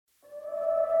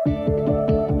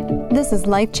This is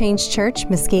Life Change Church,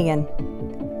 Muskegon.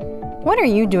 What are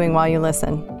you doing while you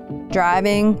listen?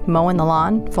 Driving, mowing the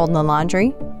lawn, folding the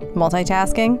laundry,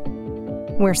 multitasking?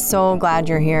 We're so glad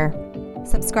you're here.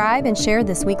 Subscribe and share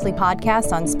this weekly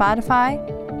podcast on Spotify,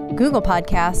 Google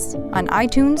Podcasts, on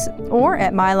iTunes, or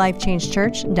at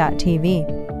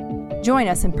mylifechangechurch.tv. Join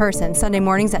us in person Sunday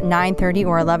mornings at 9:30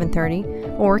 or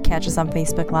 11:30, or catch us on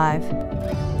Facebook Live.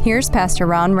 Here's Pastor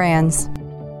Ron Rands.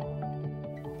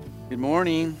 Good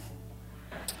morning.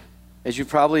 As you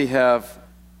probably have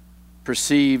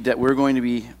perceived that we're going to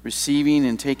be receiving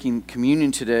and taking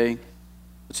communion today.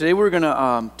 Today we're going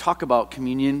to talk about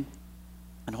communion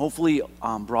and hopefully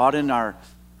broaden our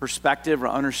perspective or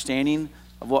understanding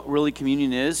of what really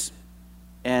communion is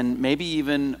and maybe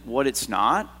even what it's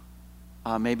not.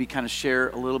 Maybe kind of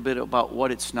share a little bit about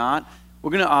what it's not.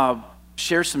 We're going to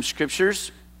share some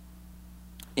scriptures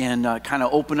and kind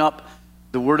of open up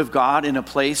the Word of God in a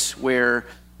place where,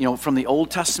 from the Old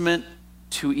Testament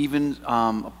to even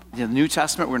the New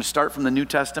Testament. We're going to start from the New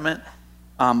Testament,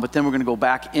 but then we're going to go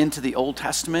back into the Old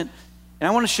Testament. And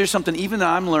I want to share something even that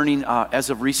I'm learning as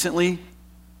of recently,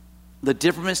 the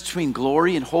difference between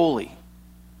glory and holy.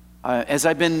 In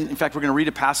fact, we're going to read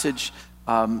a passage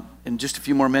in just a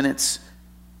few more minutes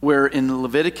where in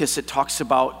Leviticus it talks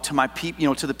about to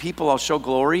the people I'll show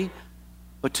glory,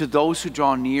 but to those who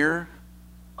draw near,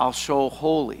 I'll show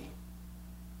holy.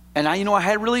 And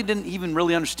I really didn't even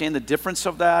really understand the difference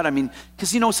of that.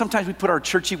 Because sometimes we put our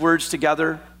churchy words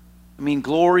together.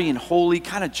 Glory and holy,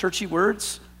 kind of churchy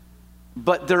words,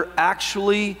 but they're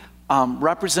actually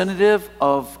representative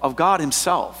of God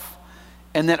Himself.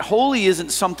 And that holy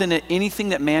isn't anything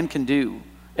that man can do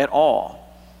at all.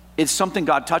 It's something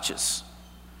God touches.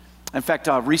 In fact,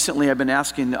 recently I've been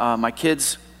asking my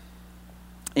kids,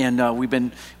 and we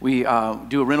do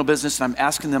a rental business, and I'm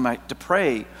asking them to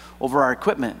pray over our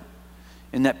equipment,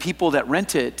 and that people that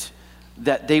rent it,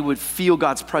 that they would feel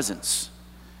God's presence.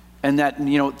 And that,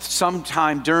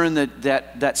 sometime during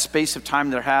that space of time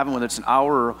they're having, whether it's an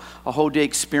hour or a whole day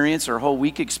experience or a whole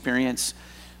week experience,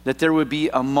 that there would be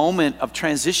a moment of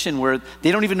transition where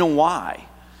they don't even know why.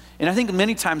 And I think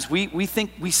many times we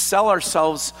think we sell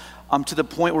ourselves to the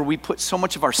point where we put so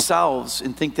much of ourselves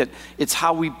and think that it's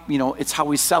how we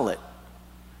sell it.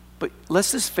 But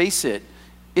let's just face it,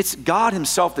 it's God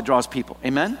Himself that draws people.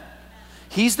 Amen?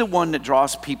 He's the one that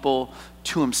draws people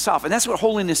to Himself. And that's what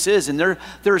holiness is. And there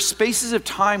are spaces of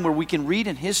time where we can read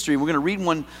in history, and we're going to read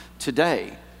one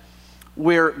today,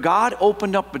 where God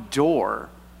opened up a door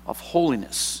of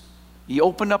holiness. He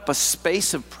opened up a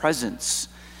space of presence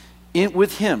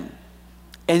with Him.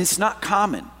 And it's not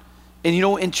common.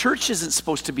 And church isn't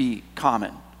supposed to be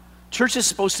common. Church is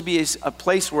supposed to be a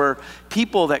place where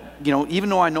people that, even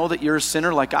though I know that you're a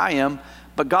sinner like I am,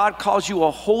 but God calls you a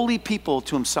holy people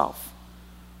to Himself.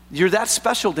 You're that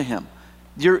special to Him.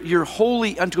 You're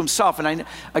holy unto Himself. And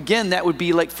that would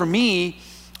be like, for me,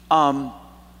 I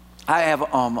have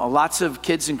lots of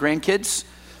kids and grandkids.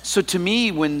 So to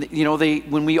me,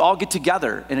 when we all get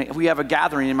together and we have a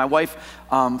gathering, and my wife,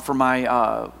 for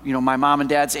my mom and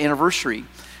dad's anniversary,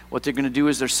 what they're going to do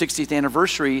is their 60th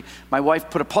anniversary. My wife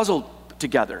put a puzzle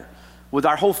together with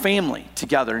our whole family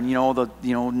together, and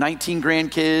 19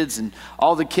 grandkids and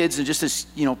all the kids, and just this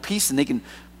piece, and they can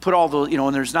put all the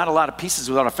and there's not a lot of pieces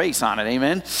without a face on it.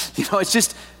 Amen.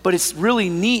 But it's really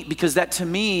neat because that to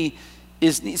me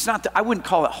it's not. I wouldn't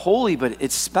call it holy, but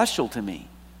it's special to me.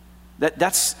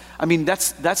 That's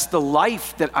the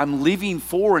life that I'm living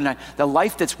for, and the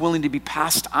life that's willing to be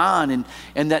passed on,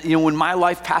 and that when my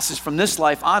life passes from this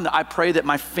life on, I pray that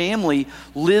my family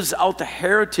lives out the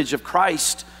heritage of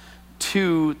Christ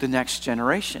to the next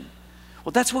generation.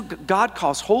 Well, that's what God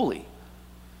calls holy.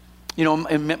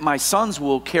 And my sons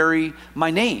will carry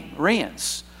my name,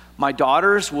 Rands. My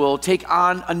daughters will take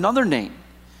on another name.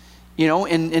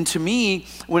 And to me,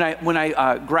 when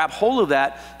I grab hold of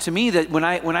that, to me that when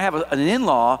I have an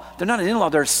in-law, they're not an in-law,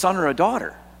 they're a son or a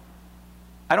daughter.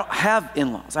 I don't have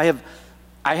in-laws.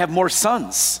 I have more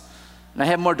sons, and I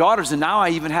have more daughters, and now I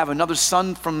even have another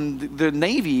son from the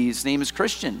Navy. His name is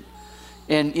Christian,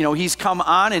 and he's come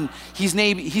on, and he's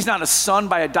not a son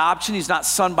by adoption, he's not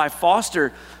son by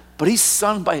foster, but he's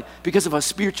son because of a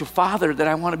spiritual father that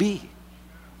I want to be.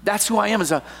 That's who I am,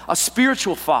 as a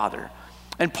spiritual father.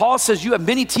 And Paul says, you have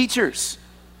many teachers,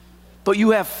 but you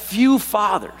have few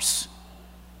fathers.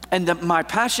 And my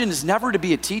passion is never to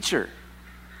be a teacher.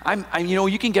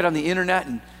 You can get on the internet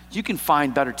and you can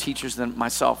find better teachers than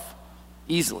myself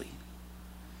easily.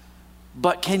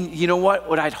 But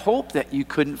what I'd hope that you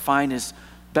couldn't find is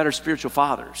better spiritual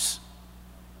fathers.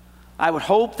 I would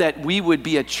hope that we would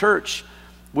be a church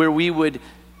where we would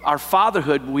our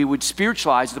fatherhood, we would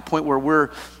spiritualize to the point where we're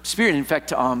spirit. In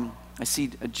fact, I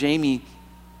see Jamie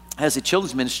has a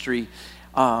children's ministry,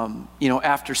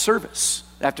 after service,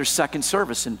 after second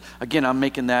service. And again, I'm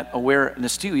making that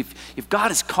awareness too. If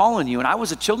God is calling you, and I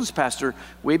was a children's pastor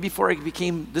way before I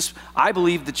became this, I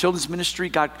believe the children's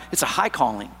ministry, it's a high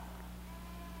calling.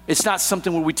 It's not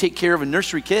something where we take care of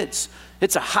nursery kids.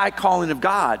 It's a high calling of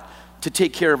God to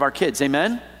take care of our kids,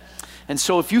 amen? And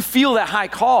so if you feel that high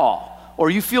call, or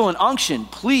you feel an unction,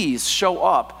 please show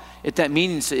up at that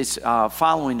meeting. It's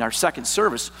following our second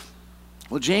service.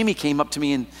 Well, Jamie came up to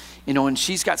me and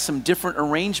she's got some different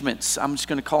arrangements. I'm just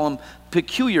going to call them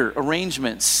peculiar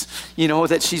arrangements,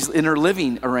 that she's in her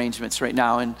living arrangements right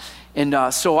now.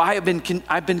 And so I've been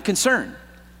concerned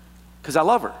because I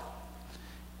love her.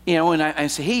 And I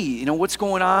say, hey, what's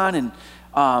going on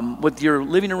and with your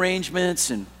living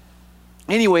arrangements? And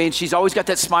anyway, and she's always got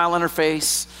that smile on her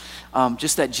face.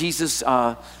 Just that Jesus,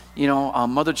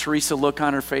 Mother Teresa look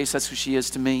on her face. That's who she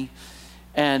is to me.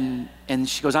 And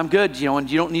she goes, I'm good, and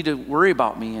you don't need to worry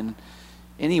about me. And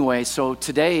anyway, so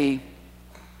today,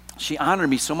 she honored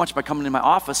me so much by coming to my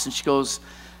office, and she goes,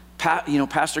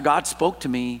 Pastor God spoke to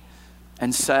me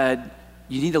and said,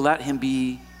 you need to let him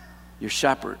be your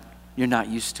shepherd. You're not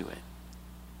used to it.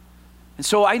 And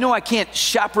so I know I can't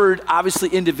shepherd, obviously,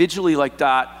 individually like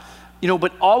that,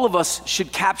 but all of us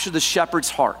should capture the shepherd's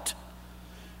heart.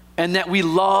 And that we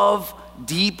love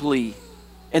deeply,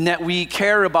 and that we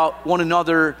care about one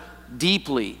another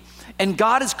deeply. And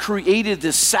God has created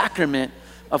this sacrament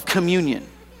of communion,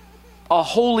 a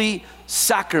holy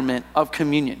sacrament of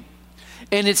communion.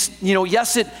 And it's,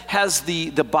 yes, it has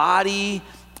the body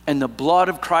and the blood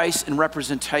of Christ in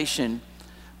representation,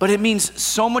 but it means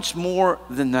so much more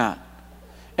than that.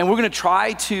 And we're going to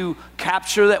try to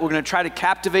capture that. We're going to try to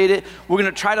captivate it. We're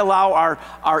going to try to allow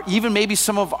our even maybe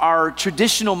some of our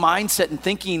traditional mindset and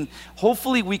thinking,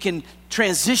 hopefully we can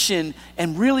transition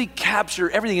and really capture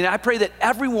everything. And I pray that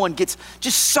everyone gets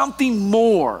just something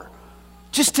more.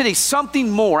 Just today, something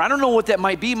more. I don't know what that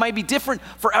might be. It might be different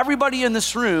for everybody in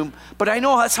this room, but I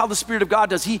know that's how the Spirit of God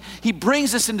does. He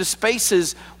brings us into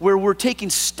spaces where we're taking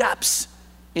steps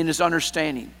in his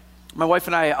understanding. My wife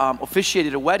and I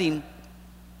officiated a wedding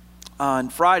on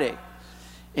Friday,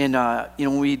 and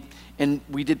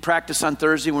we did practice on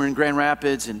Thursday. We're in Grand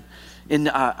Rapids, and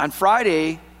on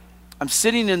Friday, I'm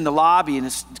sitting in the lobby, and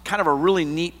it's kind of a really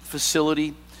neat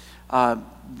facility. I'm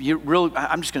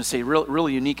just going to say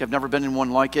really unique. I've never been in one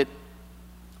like it.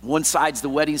 One side's the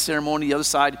wedding ceremony, the other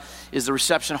side is the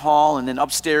reception hall, and then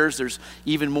upstairs there's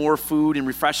even more food and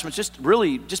refreshments.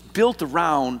 Just built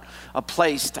around a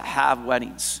place to have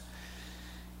weddings.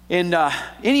 And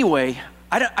anyway,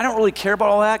 I don't really care about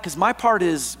all that, because my part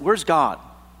is, where's God?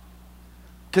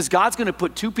 Because God's going to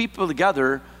put two people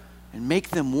together and make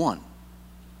them one.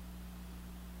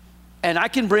 And I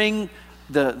can bring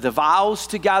the vows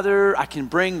together. I can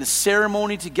bring the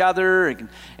ceremony together.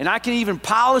 And I can even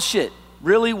polish it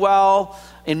really well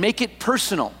and make it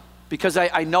personal, because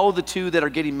I know the two that are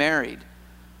getting married.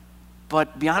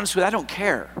 But to be honest with you, I don't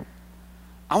care.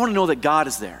 I want to know that God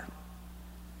is there.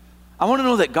 I want to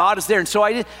know that God is there. And so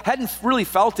I hadn't really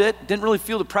felt it, didn't really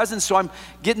feel the presence. So I'm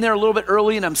getting there a little bit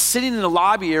early, and I'm sitting in the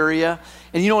lobby area.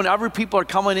 And and other people are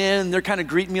coming in, and they're kind of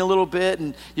greeting me a little bit.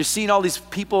 And you're seeing all these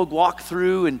people walk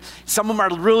through, and some of them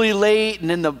are really late. And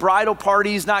then the bridal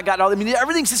party's not got all,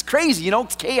 everything's just crazy,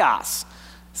 it's chaos.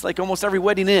 It's like almost every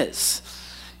wedding is,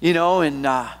 and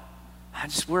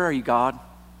where are you, God?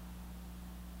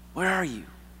 Where are you?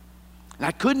 And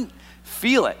I couldn't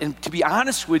feel it. And to be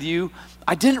honest with you,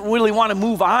 I didn't really want to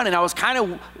move on, and I was kind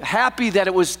of happy that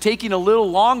it was taking a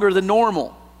little longer than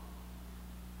normal.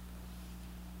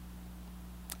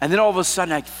 And then all of a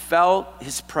sudden, I felt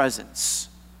his presence.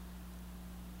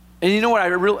 And you know what I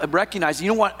recognized? You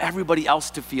don't want everybody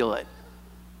else to feel it,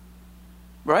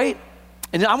 right?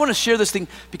 And I want to share this thing,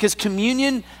 because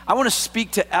communion, I want to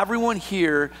speak to everyone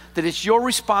here that it's your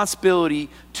responsibility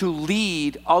to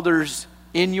lead others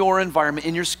in your environment,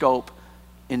 in your scope,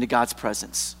 into God's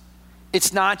presence.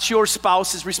 It's not your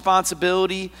spouse's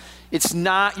responsibility. It's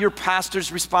not your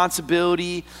pastor's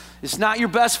responsibility. It's not your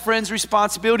best friend's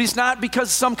responsibility. It's not because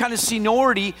some kind of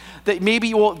seniority that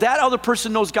maybe, that other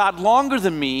person knows God longer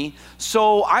than me,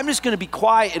 so I'm just going to be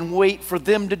quiet and wait for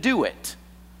them to do it.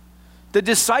 The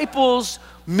disciples,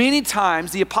 many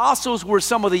times, the apostles were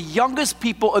some of the youngest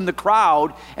people in the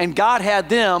crowd, and God had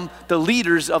them the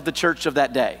leaders of the church of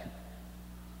that day.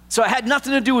 So it had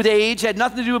nothing to do with age, had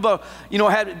nothing to do about,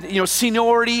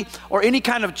 seniority or any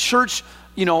kind of church,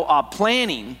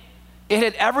 planning. It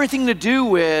had everything to do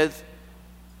with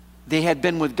they had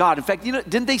been with God. In fact,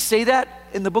 didn't they say that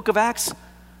in the book of Acts?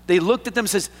 They looked at them and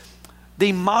says,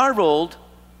 they marveled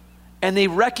and they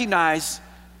recognized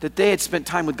that they had spent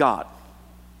time with God.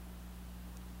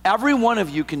 Every one of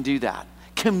you can do that.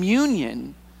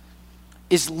 Communion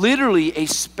is literally a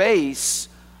space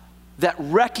that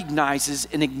recognizes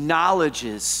and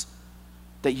acknowledges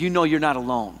that you know you're not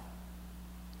alone.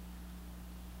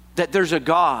 That there's a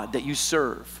God that you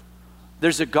serve.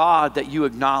 There's a God that you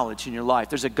acknowledge in your life.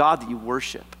 There's a God that you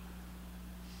worship.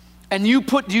 And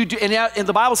and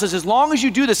the Bible says, as long as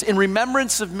you do this in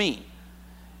remembrance of me.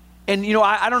 And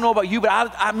I don't know about you,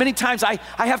 but many times I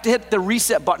have to hit the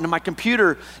reset button on my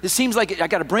computer. It seems like I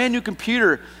got a brand new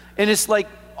computer, and it's like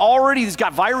already it's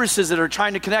got viruses that are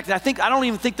trying to connect. And I don't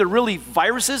even think they're really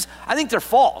viruses. I think they're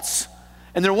false.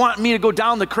 And they're wanting me to go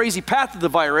down the crazy path of the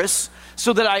virus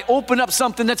so that I open up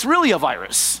something that's really a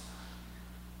virus.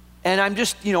 And I'm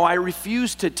just, I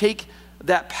refuse to take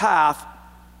that path.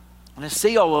 And I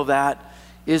say all of that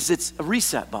is it's a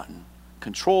reset button.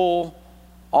 Control,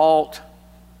 Alt,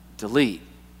 Delete.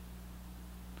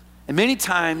 And many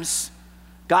times,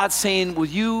 God's saying, will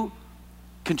you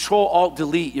Control, Alt,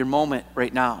 Delete your moment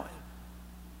right now?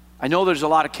 I know there's a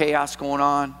lot of chaos going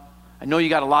on. I know you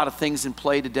got a lot of things in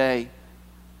play today.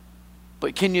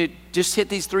 But can you just hit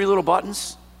these 3 little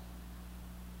buttons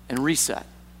and reset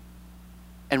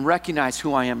and recognize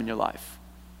who I am in your life?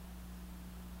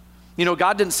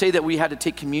 God didn't say that we had to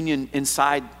take communion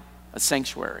inside a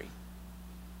sanctuary.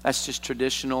 That's just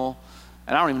traditional.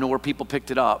 And I don't even know where people picked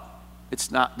it up.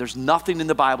 There's nothing in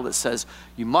the Bible that says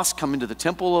you must come into the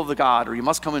temple of the God or you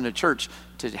must come into church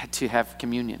to have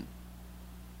communion.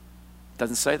 It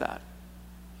doesn't say that.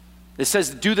 It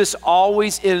says do this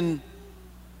always in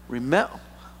remember.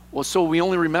 Well, so we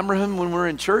only remember him when we're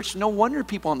in church? No wonder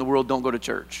people in the world don't go to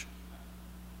church.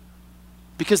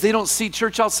 Because they don't see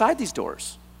church outside these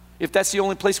doors, if that's the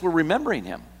only place we're remembering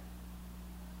him.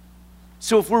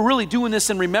 So if we're really doing this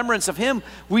in remembrance of him,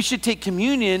 we should take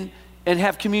communion and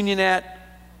have communion at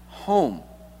home.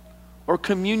 Or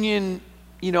communion,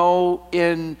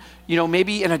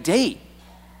 maybe in a date.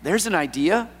 There's an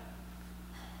idea.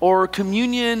 Or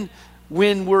communion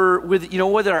when we're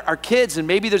with our kids, and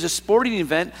maybe there's a sporting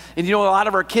event, and a lot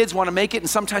of our kids want to make it, and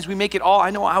sometimes we make it all,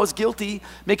 I know I was guilty,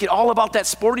 make it all about that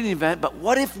sporting event. But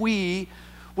what if we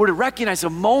were to recognize a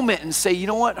moment and say, you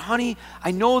know what, honey,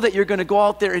 I know that you're going to go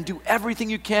out there and do everything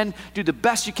you can, do the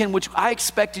best you can, which I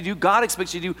expect you to do, God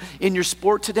expects you to do in your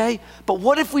sport today. But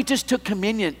what if we just took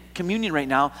communion right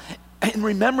now in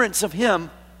remembrance of him,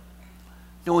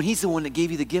 knowing he's the one that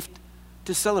gave you the gift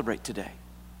to celebrate today?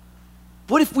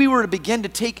 What if we were to begin to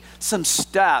take some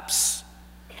steps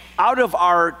out of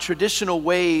our traditional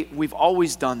way we've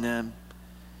always done them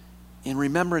in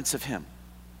remembrance of him?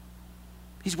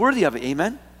 He's worthy of it,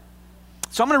 amen?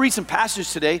 So I'm going to read some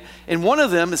passages today, and one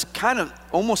of them is kind of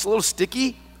almost a little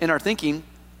sticky in our thinking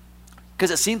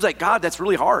because it seems like, God, that's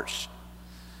really harsh.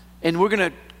 And we're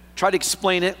going to try to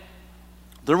explain it.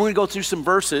 Then we're going to go through some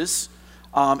verses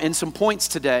and some points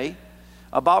today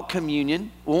about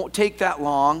communion. It won't take that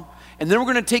long. And then we're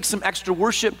going to take some extra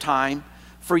worship time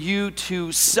for you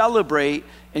to celebrate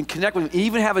and connect with him.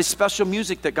 Even have a special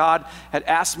music that God had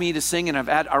asked me to sing, and I've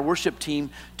had our worship team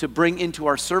to bring into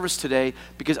our service today,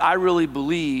 because I really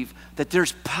believe that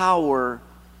there's power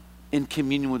in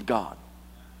communion with God.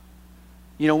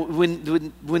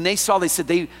 When they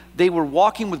said they were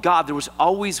walking with God, there was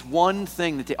always one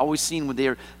thing that they always seen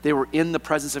when they were in the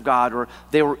presence of God, or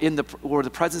they were in the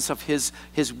presence of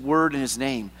his word and his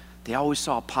name. They always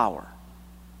saw power.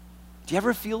 Do you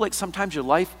ever feel like sometimes your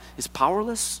life is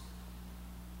powerless?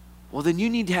 Well, then you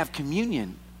need to have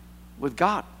communion with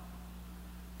God,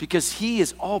 because he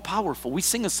is all powerful. We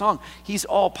sing a song, he's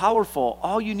all powerful.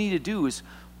 All you need to do is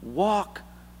walk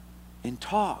and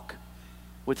talk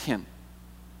with him.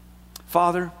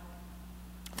 Father,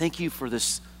 thank you for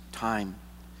this time.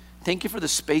 Thank you for the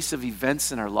space of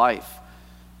events in our life,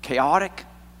 chaotic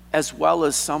as well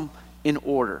as some in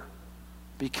order,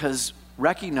 because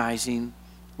recognizing,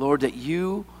 Lord, that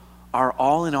you are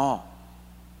all in all.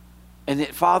 And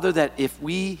that, Father, that if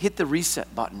we hit the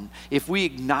reset button, if we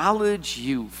acknowledge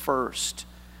you first,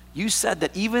 you said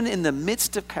that even in the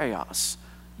midst of chaos,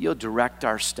 you'll direct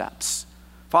our steps.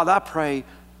 Father, I pray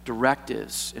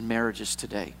directives in marriages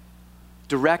today,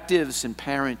 directives in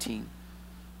parenting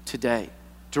today,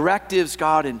 directives,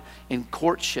 God, in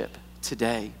courtship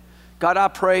today. God, I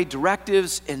pray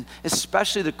directives in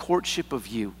especially the courtship of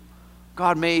you.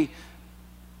 God, may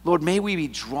we be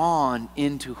drawn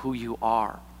into who you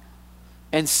are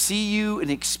and see you and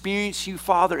experience you,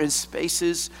 Father, in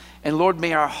spaces. And Lord,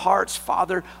 may our hearts,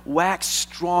 Father, wax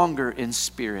stronger in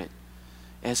spirit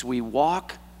as we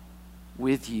walk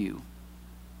with you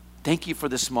Thank you for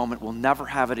this moment. We'll never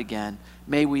have it again.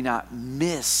 May we not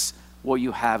miss what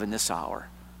you have in this hour.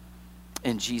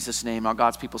 In Jesus' name, all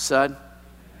God's people said.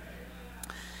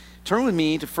 Turn with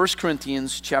me to 1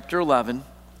 Corinthians chapter 11,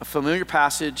 a familiar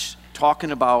passage talking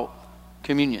about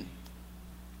communion.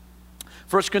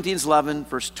 1 Corinthians 11,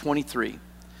 verse 23.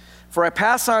 For I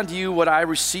pass on to you what I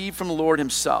received from the Lord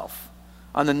himself.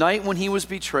 On the night when he was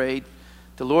betrayed,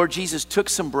 the Lord Jesus took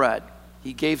some bread.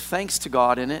 He gave thanks to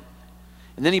God in it.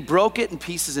 And then he broke it in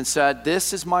pieces and said,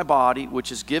 "This is my body,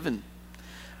 which is given.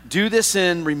 Do this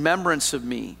in remembrance of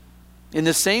me." In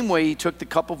the same way, he took the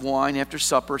cup of wine after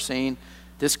supper, saying,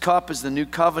 "This cup is the new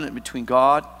covenant between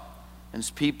God and his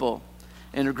people,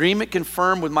 an agreement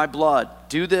confirmed with my blood.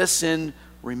 Do this in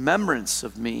remembrance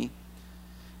of me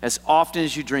as often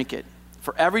as you drink it.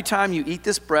 For every time you eat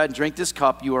this bread and drink this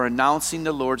cup, you are announcing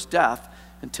the Lord's death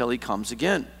until he comes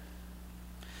again.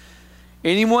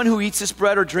 Anyone who eats this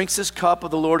bread or drinks this cup of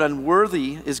the Lord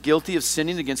unworthy is guilty of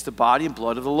sinning against the body and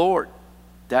blood of the Lord.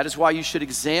 That is why you should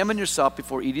examine yourself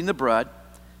before eating the bread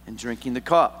and drinking the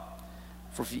cup.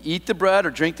 For if you eat the bread or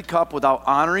drink the cup without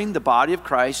honoring the body of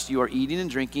Christ, you are eating and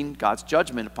drinking God's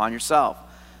judgment upon yourself.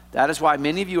 That is why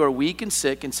many of you are weak and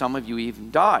sick, and some of you even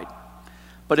died.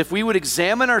 But if we would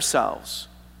examine ourselves,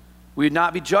 we would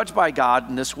not be judged by God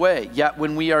in this way. Yet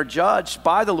when we are judged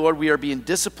by the Lord, we are being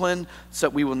disciplined so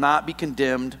that we will not be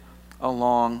condemned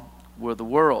along with the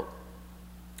world.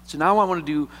 So now I want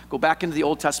to go back into the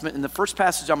Old Testament, and the first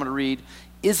passage I'm going to read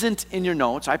isn't in your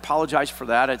notes. I apologize for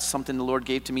that. It's something the Lord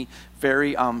gave to me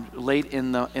very late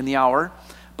in the hour.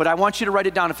 But I want you to write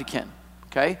it down if you can,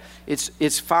 okay?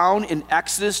 It's found in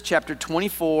Exodus chapter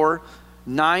 24,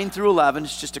 9 through 11.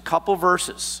 It's just a couple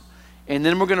verses. And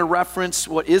then we're going to reference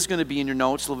what is going to be in your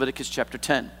notes, Leviticus chapter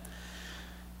 10.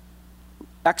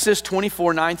 Exodus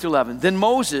 24, 9 through 11. Then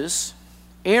Moses,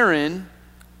 Aaron,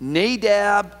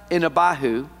 Nadab, and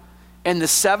Abihu, and the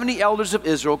 70 elders of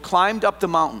Israel climbed up the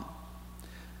mountain.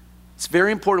 It's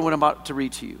very important what I'm about to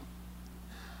read to you.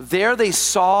 There they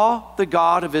saw the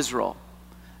God of Israel.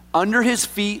 Under his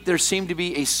feet there seemed to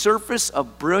be a surface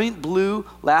of brilliant blue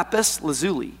lapis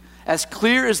lazuli, as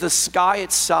clear as the sky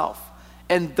itself.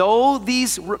 And though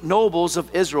these nobles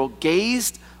of Israel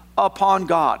gazed upon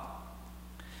God,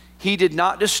 he did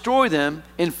not destroy them.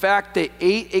 In fact, they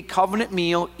ate a covenant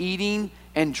meal, eating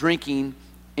and drinking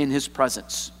in his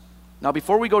presence. Now,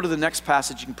 before we go to the next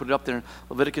passage, you can put it up there,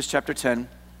 Leviticus chapter 10,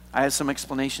 I have some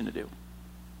explanation to do.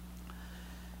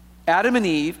 Adam and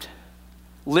Eve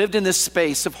lived in this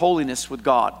space of holiness with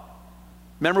God.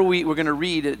 Remember, we're going to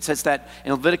read, it says that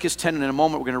in Leviticus 10, and in a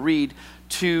moment we're going to read,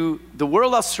 to the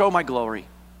world I'll show my glory,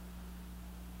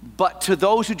 but to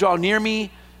those who draw near me,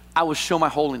 I will show my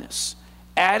holiness.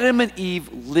 Adam and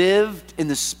Eve lived in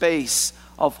the space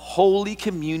of holy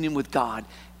communion with God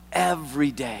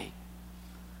every day.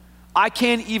 I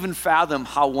can't even fathom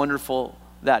how wonderful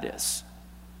that is.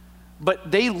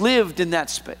 But they lived in that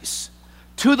space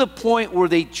to the point where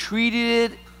they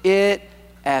treated it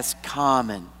as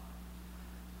common.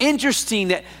 Interesting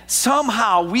that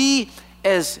somehow we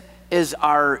as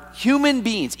our human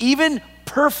beings, even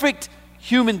perfect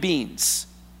human beings,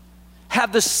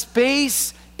 have the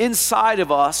space inside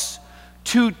of us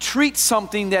to treat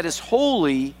something that is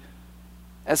holy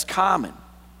as common.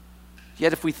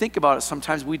 Yet if we think about it,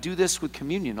 sometimes we do this with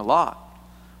communion a lot,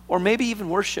 or maybe even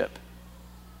worship,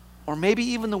 or maybe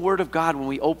even the Word of God when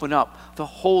we open up the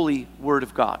holy Word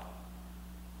of God.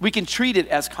 We can treat it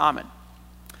as common.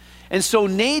 And so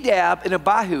Nadab and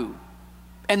Abihu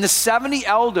and the 70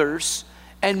 elders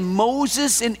and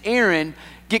Moses and Aaron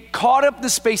get caught up in the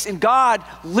space, and God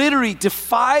literally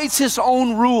defies his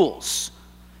own rules,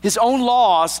 his own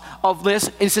laws of this,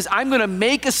 and he says, I'm going to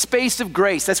make a space of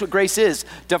grace. That's what grace is,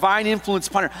 divine influence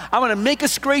upon her. I'm going to make a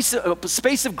space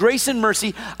of grace and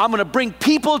mercy. I'm going to bring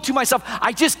people to myself.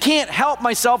 I just can't help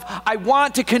myself. I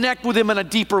want to connect with him on a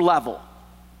deeper level.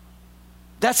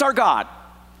 That's our God,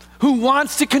 who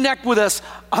wants to connect with us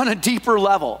on a deeper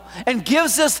level and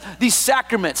gives us these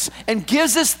sacraments and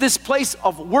gives us this place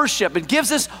of worship and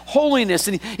gives us holiness,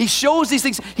 and he shows these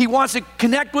things. He wants to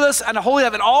connect with us on a holy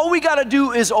level, and all we got to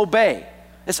do is obey.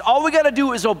 That's all we got to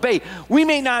do is obey. We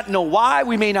may not know why,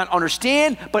 we may not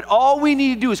understand, but all we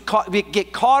need to do is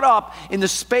get caught up in the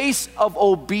space of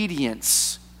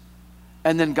obedience,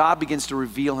 and then God begins to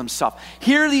reveal himself.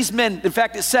 Here are these men. In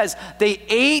fact, it says they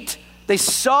ate, they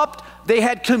supped, they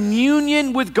had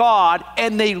communion with God,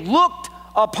 and they looked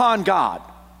upon God.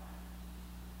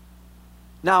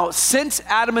 Now, since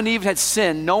Adam and Eve had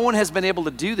sinned, no one has been able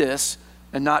to do this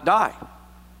and not die.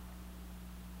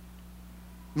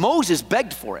 Moses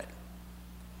begged for it.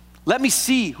 Let me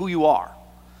see who you are.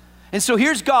 And so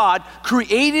here's God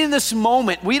creating this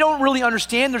moment. We don't really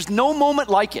understand. There's no moment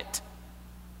like it.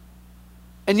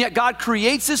 And yet God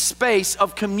creates this space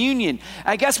of communion.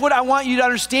 I guess what I want you to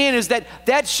understand is that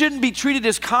that shouldn't be treated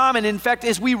as common. In fact,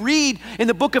 as we read in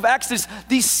the book of Exodus,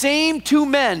 these same two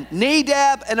men,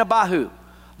 Nadab and Abihu,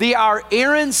 they are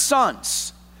Aaron's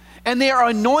sons. And they are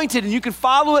anointed, and you can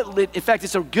follow it. In fact,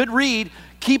 it's a good read.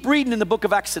 Keep reading in the book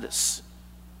of Exodus.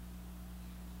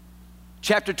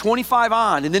 Chapter 25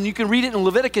 on, and then you can read it in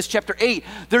Leviticus chapter 8.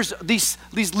 There's these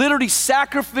literally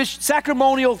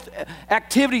sacramental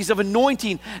activities of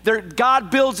anointing. God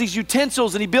builds these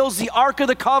utensils, and he builds the Ark of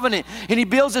the Covenant, and he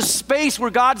builds a space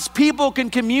where God's people can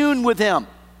commune with him.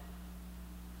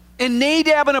 And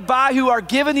Nadab and Abihu are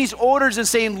given these orders and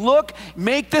saying, look,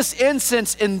 make this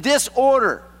incense in this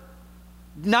order.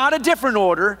 Not a different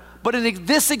order, but in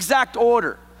this exact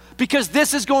order. Because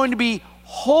this is going to be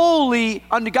holy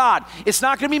unto God. It's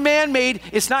not going to be man-made.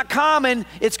 It's not common.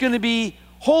 It's going to be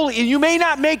holy. And you may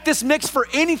not make this mix for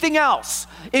anything else.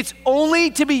 It's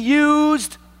only to be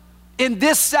used in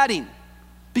this setting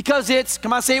because it's,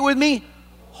 come on, say it with me,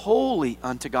 holy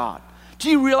unto God. Do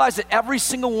you realize that every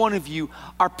single one of you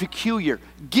are peculiar?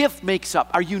 Gift makes up,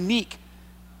 are unique.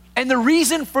 And the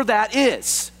reason for that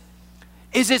is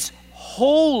it's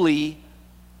holy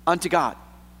unto God.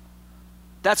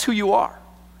 That's who you are.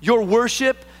 Your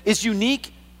worship is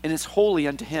unique and it's holy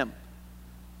unto him.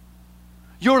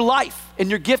 Your life and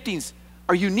your giftings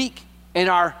are unique and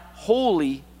are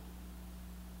holy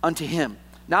unto him.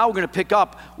 Now we're going to pick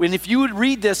up, and if you would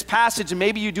read this passage, and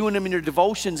maybe you're doing them in your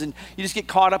devotions, and you just get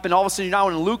caught up, and all of a sudden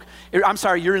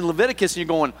you're in Leviticus, and you're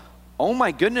going, oh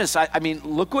my goodness, I mean,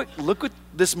 look what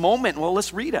this moment. Well,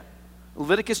 let's read it.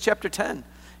 Leviticus chapter 10.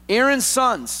 Aaron's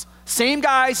sons, same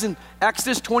guys in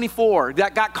Exodus 24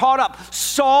 that got caught up,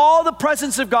 saw the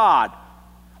presence of God,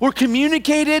 were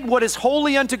communicated what is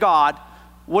holy unto God.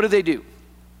 What do?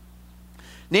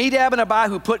 Nadab and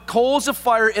Abihu put coals of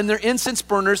fire in their incense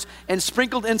burners and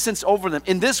sprinkled incense over them.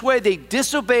 In this way, they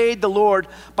disobeyed the Lord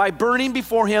by burning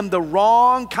before him the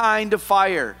wrong kind of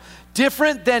fire,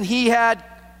 different than he had,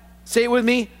 say it with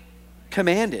me,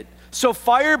 commanded. So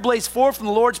fire blazed forth from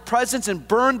the Lord's presence and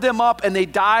burned them up, and they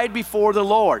died before the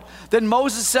Lord. Then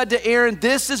Moses said to Aaron,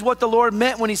 this is what the Lord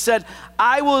meant when he said,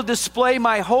 I will display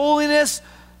my holiness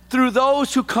through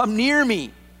those who come near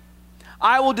me.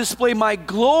 I will display my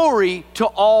glory to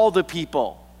all the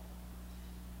people.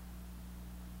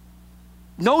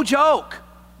 No joke.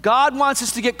 God wants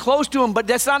us to get close to him, but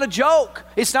that's not a joke.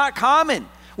 It's not common.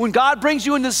 When God brings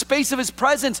you into the space of his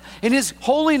presence and his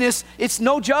holiness, it's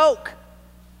no joke.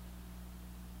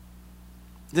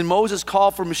 Then Moses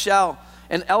called for Michelle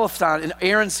and Eliphalet and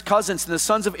Aaron's cousins and the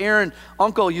sons of Aaron,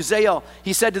 uncle Uzziel.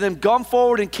 He said to them, come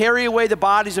forward and carry away the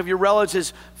bodies of your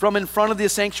relatives from in front of the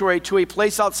sanctuary to a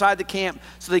place outside the camp.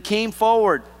 So they came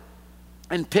forward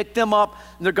and picked them up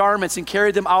in their garments and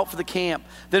carried them out for the camp.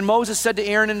 Then Moses said to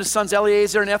Aaron and his sons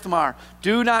Eleazar and Ithamar,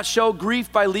 do not show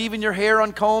grief by leaving your hair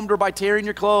uncombed or by tearing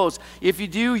your clothes. If you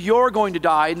do, you're going to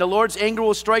die, and the Lord's anger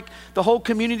will strike the whole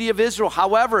community of Israel.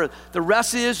 However, the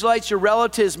rest of the Israelites, your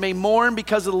relatives, may mourn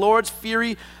because of the Lord's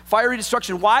fiery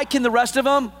destruction. Why can the rest of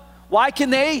them? Why can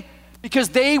they? Because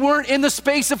they weren't in the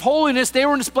space of holiness. They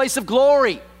were in the space of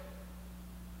glory.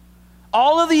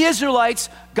 All of the Israelites,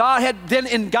 God had been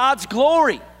in God's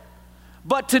glory.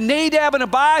 But to Nadab and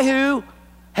Abihu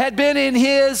had been in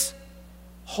his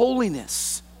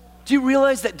holiness. Do you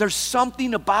realize that there's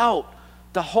something about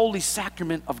the holy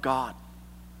sacrament of God?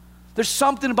 There's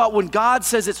something about when God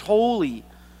says it's holy,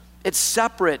 it's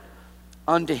separate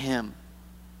unto him.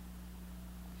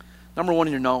 Number one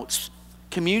in your notes,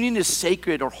 communion is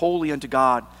sacred or holy unto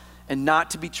God and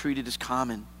not to be treated as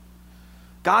common.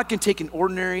 God can take an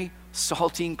ordinary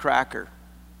saltine cracker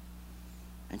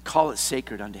and call it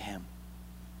sacred unto him.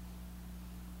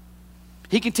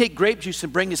 He can take grape juice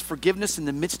and bring his forgiveness in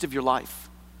the midst of your life.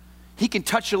 He can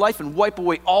touch your life and wipe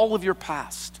away all of your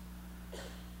past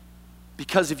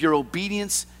because of your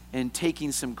obedience and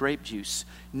taking some grape juice,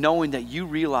 knowing that you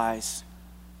realize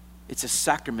it's a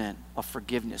sacrament of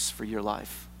forgiveness for your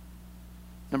life.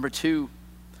 Number two,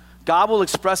 God will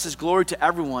express his glory to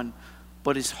everyone,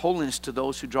 but his holiness to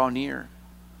those who draw near.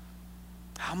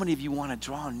 How many of you want to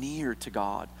draw near to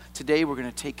God? Today we're going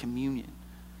to take communion.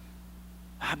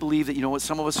 I believe that, you know what,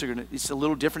 some of us are going to, it's a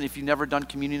little different if you've never done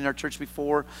communion in our church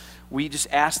before. We just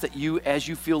ask that you, as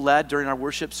you feel led during our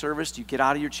worship service, you get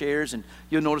out of your chairs and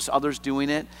you'll notice others doing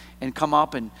it and come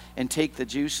up and take the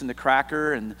juice and the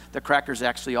cracker, and the cracker is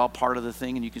actually all part of the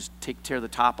thing, and you can tear the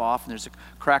top off, and there's a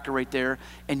cracker right there,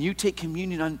 and you take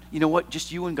communion on, you know what,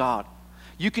 just you and God.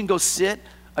 You can go sit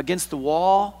against the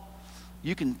wall.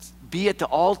 You can be at the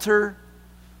altar.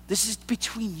 This is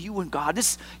between you and God.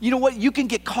 This, you know what? You can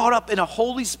get caught up in a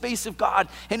holy space of God,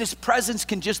 and His presence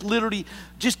can just literally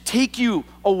just take you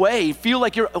away. Feel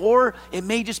like or it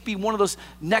may just be one of those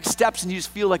next steps, and you just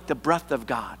feel like the breath of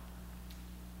God.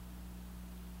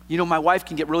 You know, my wife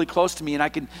can get really close to me, and I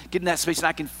can get in that space, and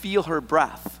I can feel her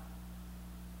breath.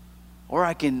 Or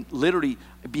I can literally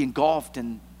be engulfed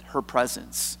in her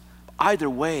presence. Either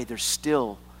way, there's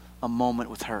still a moment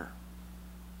with her.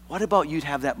 What about you to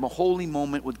have that holy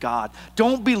moment with God?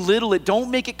 Don't belittle it.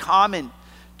 Don't make it common.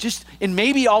 And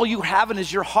maybe all you have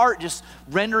is your heart just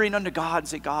rendering unto God and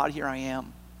say, God, here I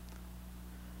am.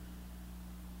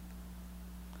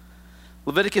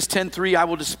 Leviticus 10:3, I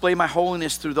will display my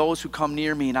holiness through those who come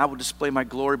near me, and I will display my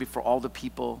glory before all the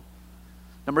people.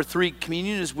 Number 3,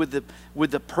 communion is with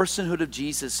the personhood of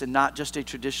Jesus and not just a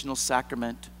traditional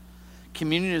sacrament.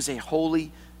 Communion is a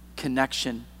holy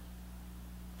connection.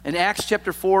 In Acts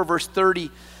chapter 4, verse 30,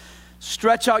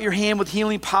 stretch out your hand with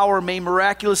healing power. May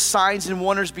miraculous signs and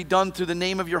wonders be done through the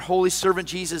name of your holy servant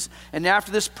Jesus. And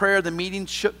after this prayer, the meeting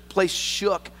place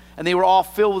shook, and they were all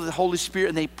filled with the Holy Spirit,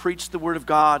 and they preached the word of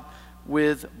God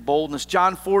with boldness.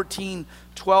 John 14,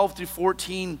 12 through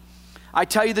 14, I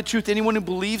tell you the truth, anyone who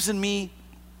believes in me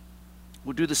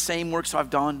will do the same works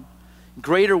I've done,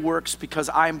 greater works, because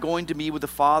I am going to be with the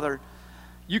Father.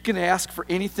 You can ask for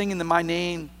anything in my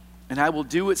name, and I will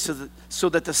do it so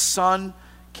that the Son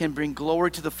can bring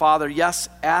glory to the Father. Yes,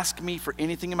 ask me for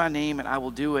anything in my name, and I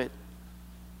will do it.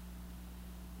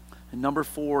 And number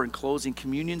 4, in closing,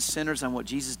 communion centers on what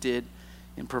Jesus did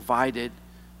and provided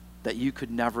that you could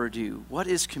never do. What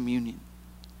is communion?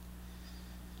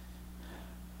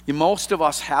 Most of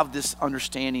us have this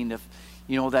understanding of,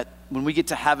 that when we get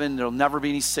to heaven, there'll never be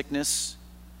any sickness.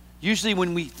 Usually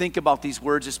when we think about these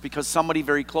words, it's because somebody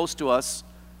very close to us,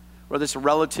 whether it's a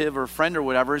relative or a friend or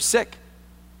whatever, is sick.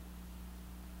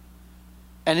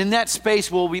 And in that space,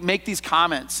 we make these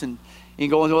comments and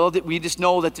go, well, we just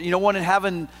know that, in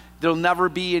heaven, there'll never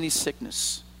be any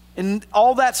sickness. And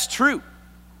all that's true.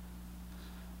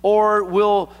 Or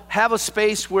we'll have a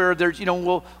space where there's,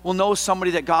 we'll know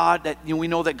somebody we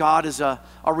know that God is a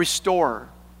restorer.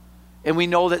 And we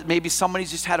know that maybe somebody's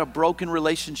just had a broken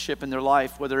relationship in their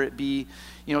life, whether it be,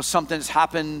 something that's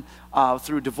happened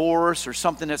through divorce, or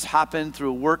something that's happened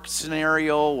through a work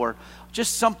scenario, or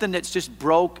just something that's just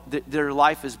their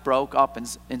life is broke up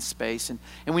in space. And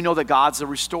we know that God's a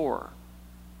restorer.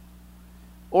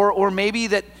 Or maybe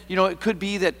that, it could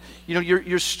be that,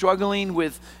 you're struggling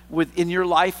with in your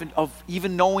life of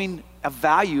even knowing a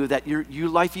value that your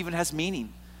life even has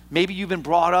meaning. Maybe you've been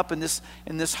brought up in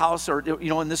this house, or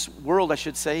in this world, I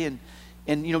should say,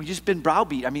 and you've just been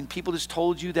browbeat. I mean, people just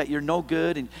told you that you're no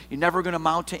good and you're never going to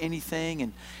amount to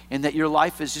anything, and that your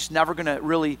life is just never going to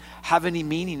really have any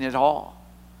meaning at all.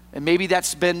 And maybe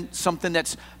that's been something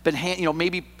that's been,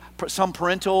 maybe some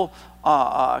parental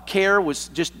care was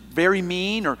just very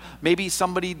mean, or maybe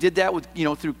somebody did that with,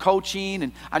 through coaching.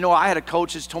 And I know I had a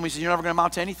coach that told me, he said, you're never going to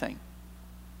amount to anything.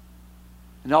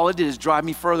 And all it did is drive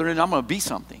me further in. I'm going to be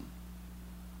something.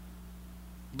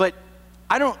 But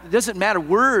it doesn't matter.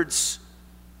 Words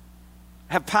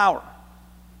have power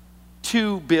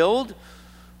to build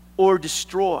or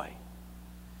destroy.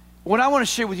 What I want to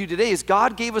share with you today is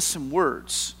God gave us some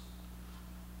words.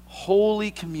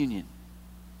 Holy communion.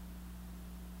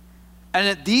 And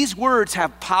that these words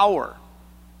have power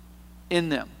in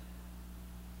them.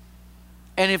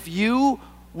 And if you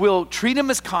will treat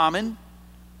them as common,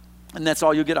 and that's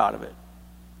all you'll get out of it.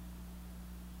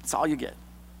 That's all you get.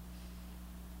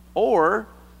 Or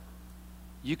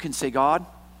you can say, God,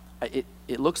 it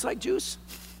looks like juice,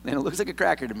 and it looks like a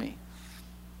cracker to me.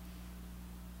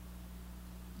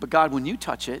 But God, when you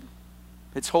touch it,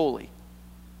 it's holy.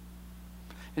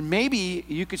 And maybe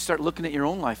you could start looking at your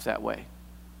own life that way.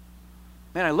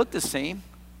 Man, I look the same.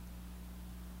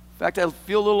 In fact, I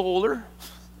feel a little older,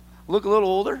 look a little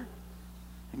older.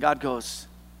 And God goes,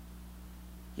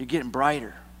 you're getting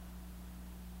brighter.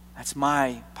 That's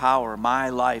my power, my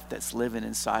life that's living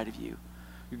inside of you.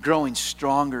 You're growing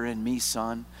stronger in me,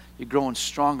 son. You're growing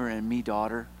stronger in me,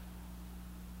 daughter.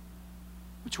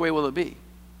 Which way will it be?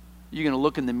 You're going to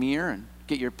look in the mirror and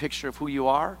get your picture of who you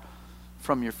are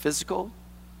from your physical?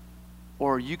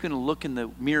 Or are you going to look in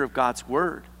the mirror of God's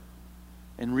word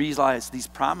and realize these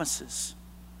promises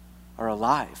are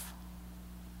alive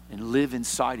and live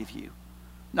inside of you?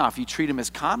 Now, if you treat them as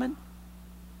common,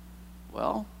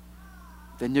 well,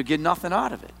 then you'll get nothing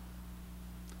out of it.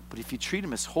 But if you treat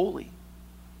them as holy,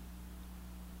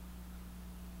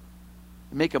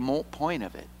 and make a point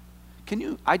of it,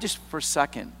 for a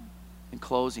second, in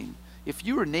closing, if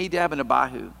you were Nadab and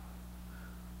Abihu,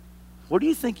 what do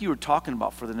you think you were talking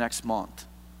about for the next month?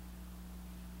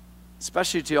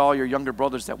 Especially to all your younger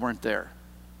brothers that weren't there.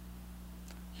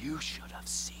 You should have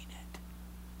seen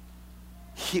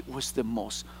it. It was the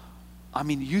most,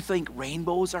 you think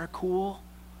rainbows are cool?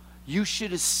 You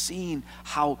should have seen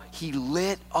how he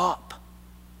lit up.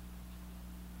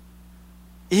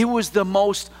 It was the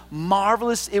most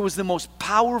marvelous, it was the most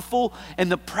powerful, and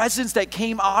the presence that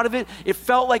came out of it, it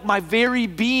felt like my very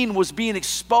being was being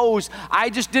exposed. I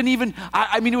just didn't even,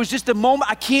 it was just a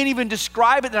moment, I can't even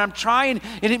describe it, and I'm trying,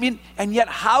 and yet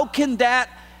how can that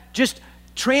just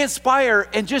transpire,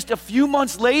 and just a few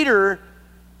months later,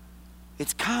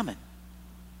 it's common.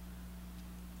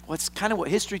 Well, it's kind of what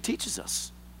history teaches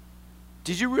us.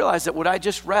 Did you realize that what I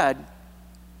just read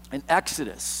in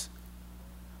Exodus,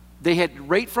 they had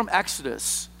right from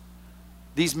Exodus,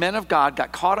 these men of God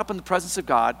got caught up in the presence of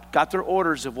God, got their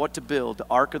orders of what to build, the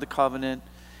Ark of the Covenant,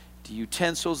 the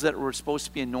utensils that were supposed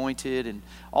to be anointed, and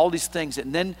all these things.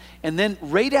 And then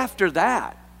right after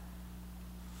that,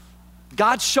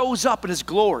 God shows up in his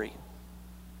glory.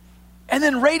 And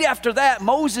then right after that,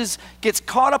 Moses gets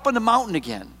caught up on the mountain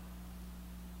again.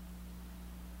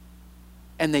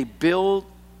 And they build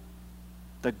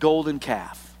the golden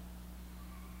calf.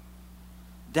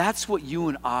 That's what you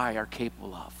and I are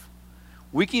capable of.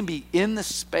 We can be in the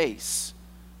space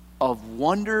of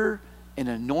wonder and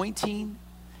anointing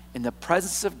in the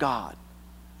presence of God,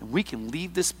 and we can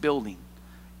leave this building,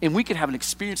 and we can have an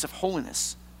experience of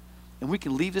holiness, and we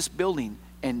can leave this building,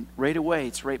 and right away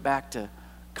it's right back to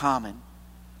common.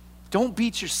 Don't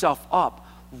beat yourself up.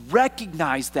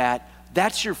 Recognize that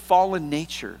that's your fallen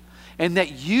nature, and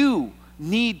that you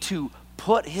need to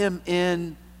put him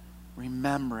in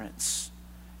remembrance.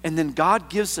 And then God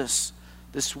gives us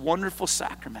this wonderful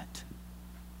sacrament.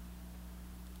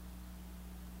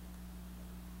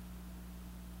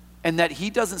 And that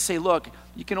he doesn't say, look,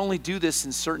 you can only do this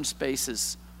in certain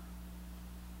spaces.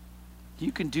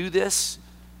 You can do this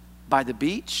by the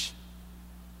beach.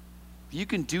 You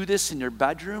can do this in your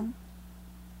bedroom.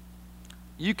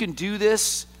 You can do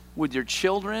this with your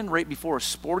children right before a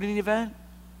sporting event.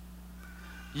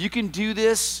 You can do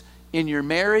this in your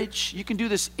marriage. You can do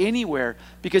this anywhere,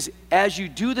 because as you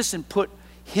do this and put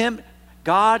him,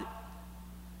 God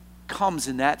comes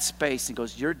in that space and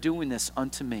goes, you're doing this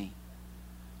unto me.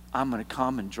 I'm going to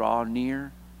come and draw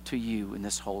near to you in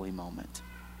this holy moment.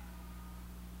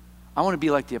 I want to be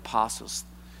like the apostles.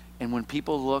 And when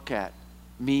people look at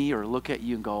me or look at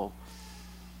you and go,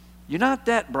 you're not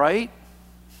that bright,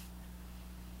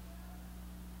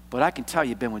 but I can tell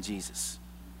you've been with Jesus.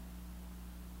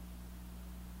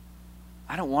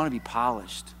 I don't want to be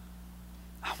polished.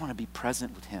 I want to be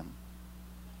present with him.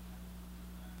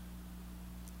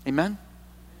 Amen?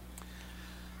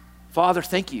 Father,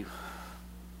 thank you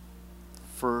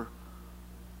for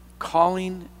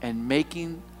calling and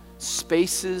making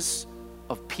spaces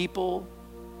of people,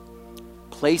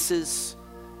 places,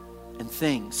 and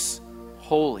things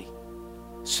holy,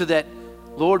 so that,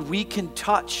 Lord, we can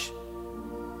touch,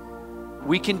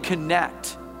 we can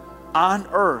connect on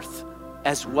earth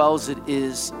as well as it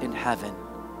is in heaven.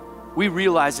 We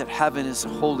realize that heaven is a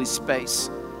holy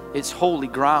space. It's holy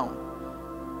ground.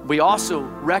 We also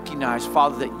recognize,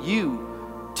 Father, that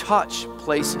you touch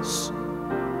places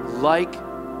like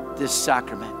this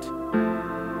sacrament.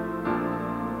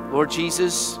 Lord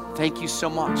Jesus, thank you so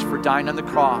much for dying on the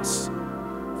cross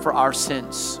for our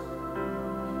sins.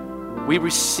 We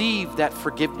receive that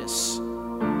forgiveness.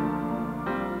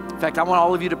 In fact, I want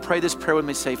all of you to pray this prayer with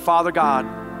me. Say, Father God,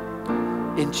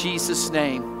 in Jesus'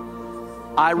 name,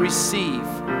 I receive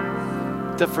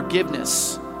the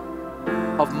forgiveness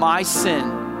of my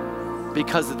sin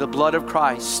because of the blood of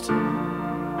Christ,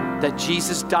 that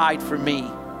Jesus died for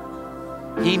me.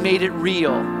 He made it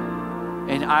real,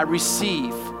 and I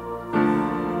receive.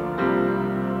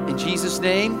 In Jesus'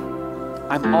 name,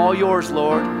 I'm all yours,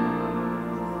 Lord.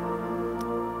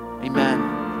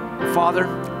 Amen. Father,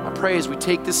 I pray as we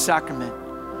take this sacrament,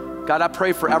 God, I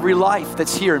pray for every life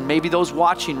that's here, and maybe those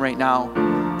watching right now,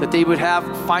 that they would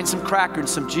find some cracker and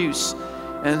some juice,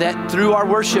 and that through our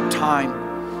worship time,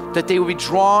 that they would be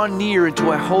drawn near into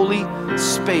a holy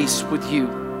space with you.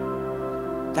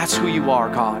 That's who you are,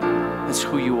 God. That's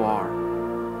who you are.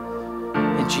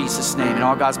 In Jesus' name. And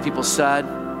all God's people said,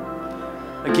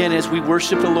 again, as we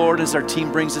worship the Lord, as our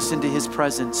team brings us into his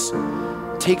presence,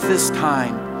 take this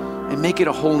time and make it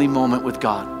a holy moment with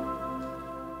God.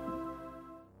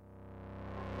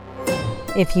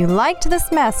 If you liked this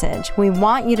message, we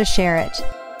want you to share it.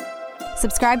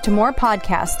 Subscribe to more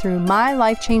podcasts through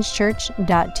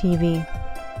mylifechangechurch.tv.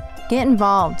 Get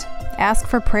involved. Ask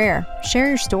for prayer. Share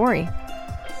your story.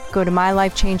 Go to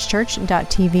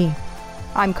mylifechangechurch.tv.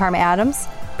 I'm Karma Adams,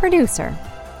 producer.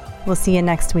 We'll see you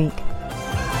next week.